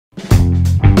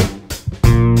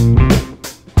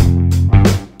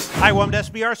Hi, welcome to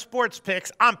SBR Sports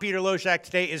Picks. I'm Peter Loshak.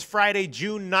 Today is Friday,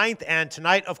 June 9th, and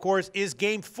tonight, of course, is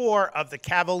Game 4 of the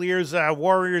Cavaliers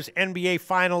Warriors NBA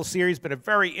Finals series. Been a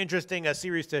very interesting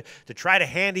series to try to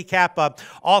handicap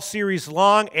all series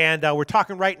long, and we're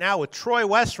talking right now with Troy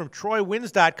West from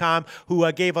TroyWins.com, who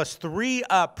gave us 3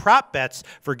 prop bets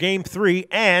for Game 3,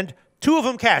 and 2 of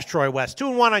them cash, Troy West.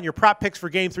 2-1 on your prop picks for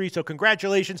Game 3, so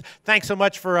congratulations. Thanks so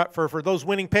much for those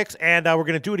winning picks, and we're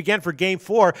going to do it again for Game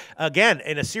 4. Again,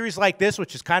 in a series like this,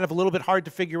 which is kind of a little bit hard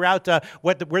to figure out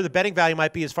where the betting value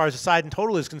might be as far as the side and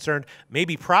total is concerned,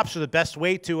 maybe props are the best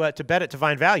way to bet it to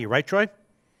find value, right, Troy?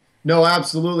 No,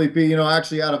 absolutely, Pete. You know,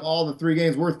 actually, out of all the 3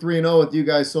 games, we're 3-0 with you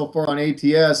guys so far on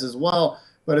ATS as well.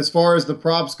 But as far as the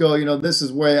props go, you know, this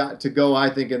is where to go,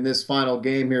 I think, in this final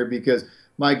game here because –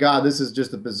 my God, this is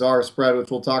just a bizarre spread,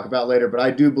 which we'll talk about later. But I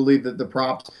do believe that the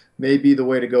props may be the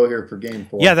way to go here for Game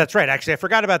 4. Yeah, that's right. Actually, I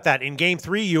forgot about that. In Game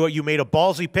 3, you made a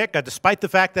ballsy pick, despite the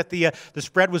fact that the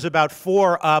spread was about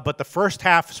 4, but the first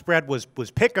half spread was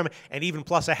pick'em and even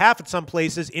plus a half at some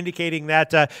places, indicating that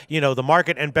the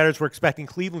market and bettors were expecting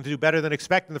Cleveland to do better than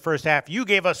expected in the first half. You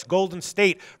gave us Golden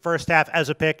State first half as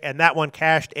a pick, and that one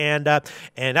cashed, and that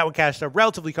one cashed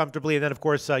relatively comfortably. And then, of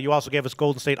course, you also gave us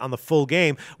Golden State on the full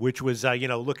game, which was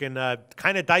looking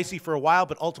kind of dicey for a while,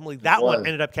 but ultimately that one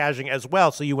ended up cashing as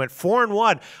well. So you went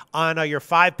 4-1 on your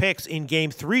 5 picks in Game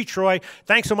 3, Troy.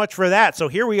 Thanks so much for that. So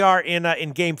here we are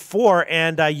in Game 4,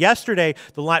 and yesterday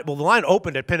the line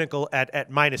opened at Pinnacle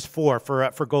at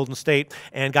 -4 for Golden State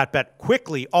and got bet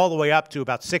quickly all the way up to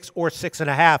about 6 or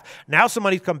 6.5. Now some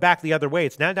money's come back the other way.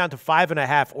 It's now down to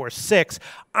 5.5 or 6.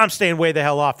 I'm staying way the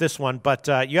hell off this one, but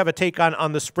you have a take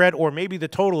on the spread or maybe the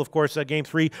total. Of course, Game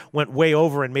 3 went way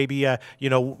over, and maybe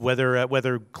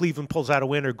whether Cleveland pulls out a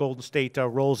win or Golden State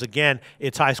rolls again,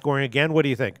 it's high scoring again. What do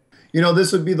you think? You know,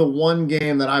 this would be the one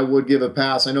game that I would give a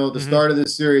pass. I know at the start of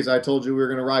this series, I told you we were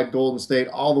going to ride Golden State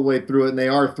all the way through it, and they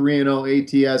are 3-0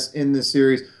 ATS in this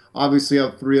series. Obviously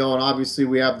up 3-0, and obviously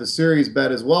we have the series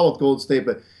bet as well with Golden State,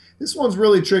 but this one's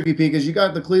really tricky because you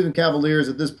got the Cleveland Cavaliers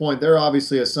at this point. They're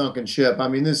obviously a sunken ship. I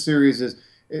mean, this series is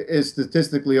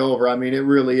statistically over. I mean, it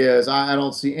really is. I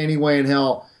don't see any way in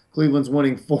hell Cleveland's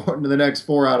winning the next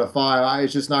 4 out of 5.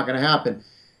 It's just not going to happen.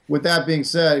 With that being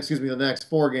said, the next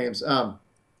 4 games.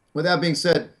 With that being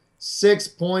said, 6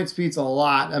 points beats a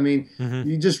lot. I mean,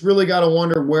 you just really got to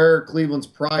wonder where Cleveland's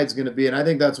pride's going to be, and I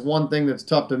think that's one thing that's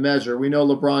tough to measure. We know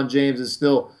LeBron James is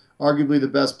still arguably the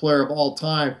best player of all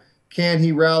time. Can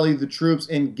he rally the troops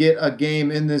and get a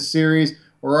game in this series,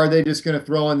 or are they just going to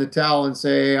throw in the towel and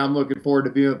say, hey, I'm looking forward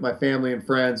to being with my family and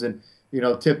friends and,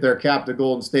 tip their cap to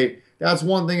Golden State? That's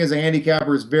one thing as a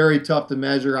handicapper is very tough to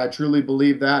measure. I truly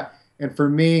believe that. And for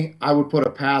me, I would put a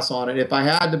pass on it. If I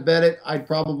had to bet it, I'd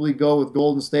probably go with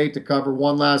Golden State to cover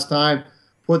one last time,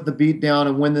 put the beat down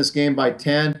and win this game by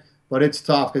 10. But it's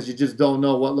tough because you just don't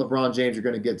know what LeBron James are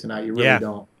going to get tonight. You really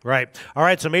don't. Right. All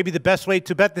right, so maybe the best way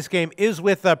to bet this game is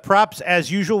with props as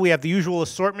usual. We have the usual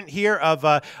assortment here of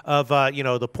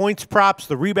the points props,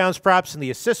 the rebounds props, and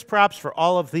the assist props for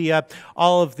all of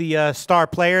the star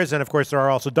players. And, of course, there are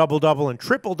also double-double and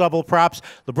triple-double props.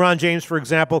 LeBron James, for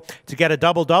example, to get a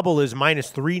double-double is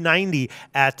 -390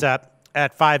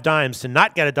 at 5 dimes. To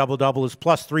not get a double-double is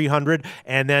 +300,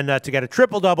 and then to get a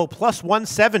triple-double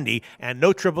 +170, and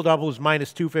no triple-double is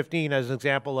 -215 as an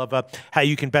example of how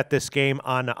you can bet this game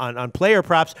on player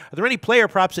props. Are there any player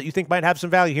props that you think might have some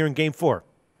value here in Game 4?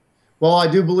 Well, I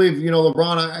do believe,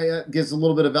 LeBron gets a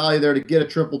little bit of value there to get a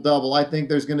triple-double. I think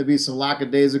there's going to be some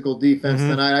lackadaisical defense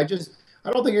tonight. I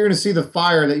don't think you're going to see the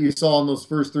fire that you saw in those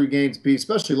first 3 games, Pete,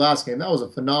 especially last game. That was a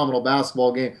phenomenal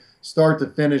basketball game, start to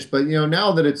finish. But,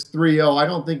 now that it's 3-0, I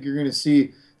don't think you're going to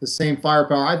see the same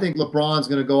firepower. I think LeBron's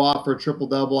going to go off for a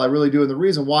triple-double. I really do. And the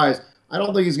reason why is I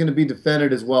don't think he's going to be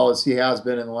defended as well as he has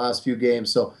been in the last few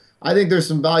games. So I think there's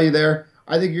some value there.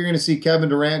 I think you're going to see Kevin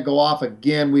Durant go off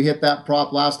again. We hit that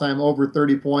prop last time, over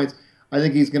 30 points. I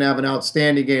think he's going to have an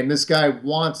outstanding game. This guy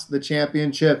wants the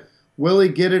championship. Will he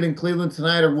get it in Cleveland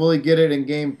tonight, or will he get it in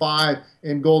Game 5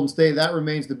 in Golden State? That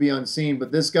remains to be unseen.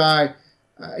 But this guy,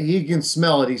 he can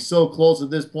smell it. He's so close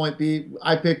at this point, Pete.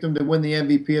 I picked him to win the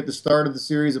MVP at the start of the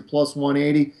series at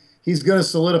 +180. He's going to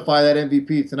solidify that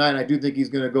MVP tonight, and I do think he's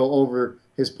going to go over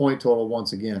his point total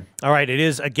once again. All right, it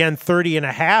is, again,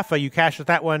 30.5. You cashed at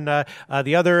that one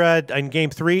the other in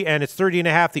Game 3, and it's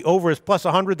 30.5. The over is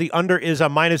 +100. The under is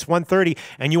 -130.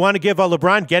 And you want to give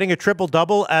LeBron getting a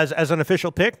triple-double as an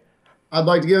official pick? I'd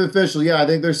like to give it official. Yeah, I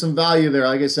think there's some value there.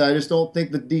 Like I said, I just don't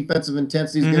think the defensive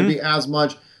intensity is going to be as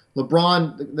much.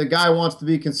 LeBron, the guy wants to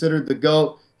be considered the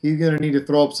GOAT. He's going to need to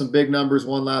throw up some big numbers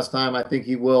one last time. I think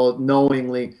he will,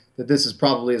 knowingly that this is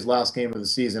probably his last game of the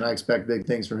season. I expect big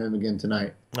things from him again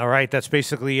tonight. All right, that's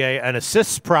basically an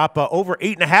assists prop. Over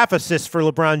 8.5 assists for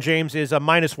LeBron James is a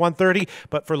 -130,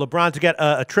 but for LeBron to get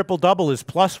a triple-double is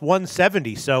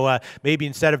 +170. So maybe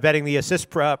instead of betting the assist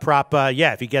prop,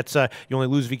 if he gets, you only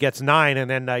lose if he gets 9, and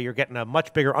then you're getting a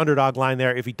much bigger underdog line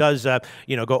there. If he does,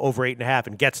 go over 8.5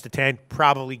 and gets to 10,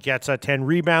 probably gets 10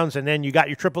 rebounds, and then you got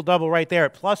your triple-double right there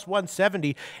at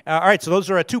 +170. All right, so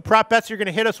those are 2 prop bets you're going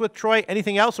to hit us with, Troy.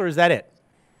 Anything else, or is that it?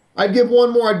 I'd give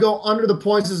one more. I'd go under the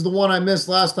points. This is the one I missed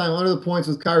last time. Under the points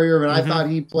with Kyrie Irving. I thought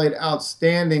he played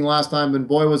outstanding last time, and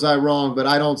boy, was I wrong. But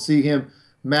I don't see him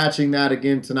matching that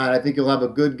again tonight. I think he'll have a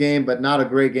good game, but not a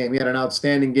great game. He had an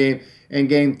outstanding game, and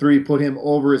Game 3 put him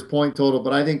over his point total.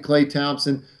 But I think Klay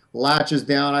Thompson latches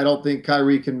down. I don't think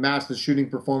Kyrie can match the shooting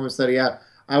performance that he had.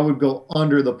 I would go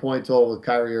under the point total with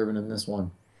Kyrie Irving in this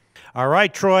one. All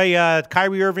right, Troy,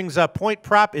 Kyrie Irving's point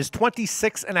prop is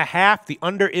 26.5. The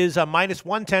under is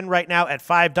 -110 right now at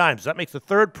 5 dimes. That makes the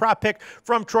 3rd prop pick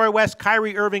from Troy West.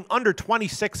 Kyrie Irving under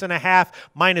 26.5,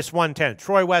 -110.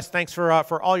 Troy West, thanks for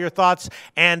all your thoughts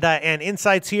and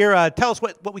insights here. Tell us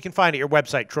what we can find at your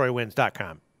website,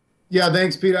 troywins.com. Yeah,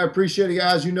 thanks, Pete. I appreciate it.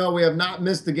 As you know, we have not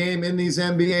missed the game in these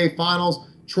NBA Finals.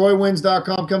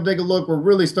 troywins.com. Come take a look. We're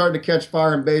really starting to catch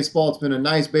fire in baseball. It's been a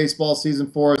nice baseball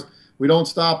season for us. We don't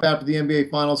stop after the NBA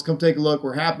Finals. Come take a look.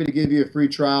 We're happy to give you a free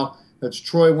trial. That's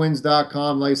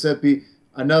troywins.com. Like I said, Pete,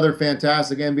 another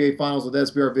fantastic NBA Finals with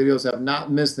SBR videos. Have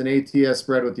not missed an ATS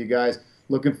spread with you guys.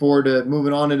 Looking forward to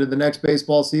moving on into the next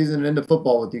baseball season and into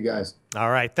football with you guys. All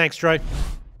right. Thanks, Troy.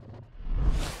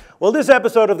 Well, this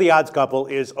episode of The Odds Couple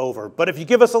is over. But if you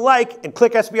give us a like and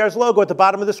click SBR's logo at the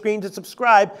bottom of the screen to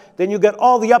subscribe, then you'll get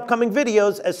all the upcoming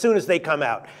videos as soon as they come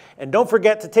out. And don't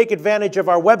forget to take advantage of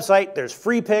our website. There's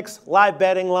free picks, live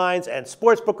betting lines, and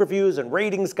sportsbook reviews and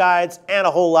ratings guides, and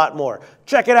a whole lot more.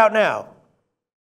 Check it out now.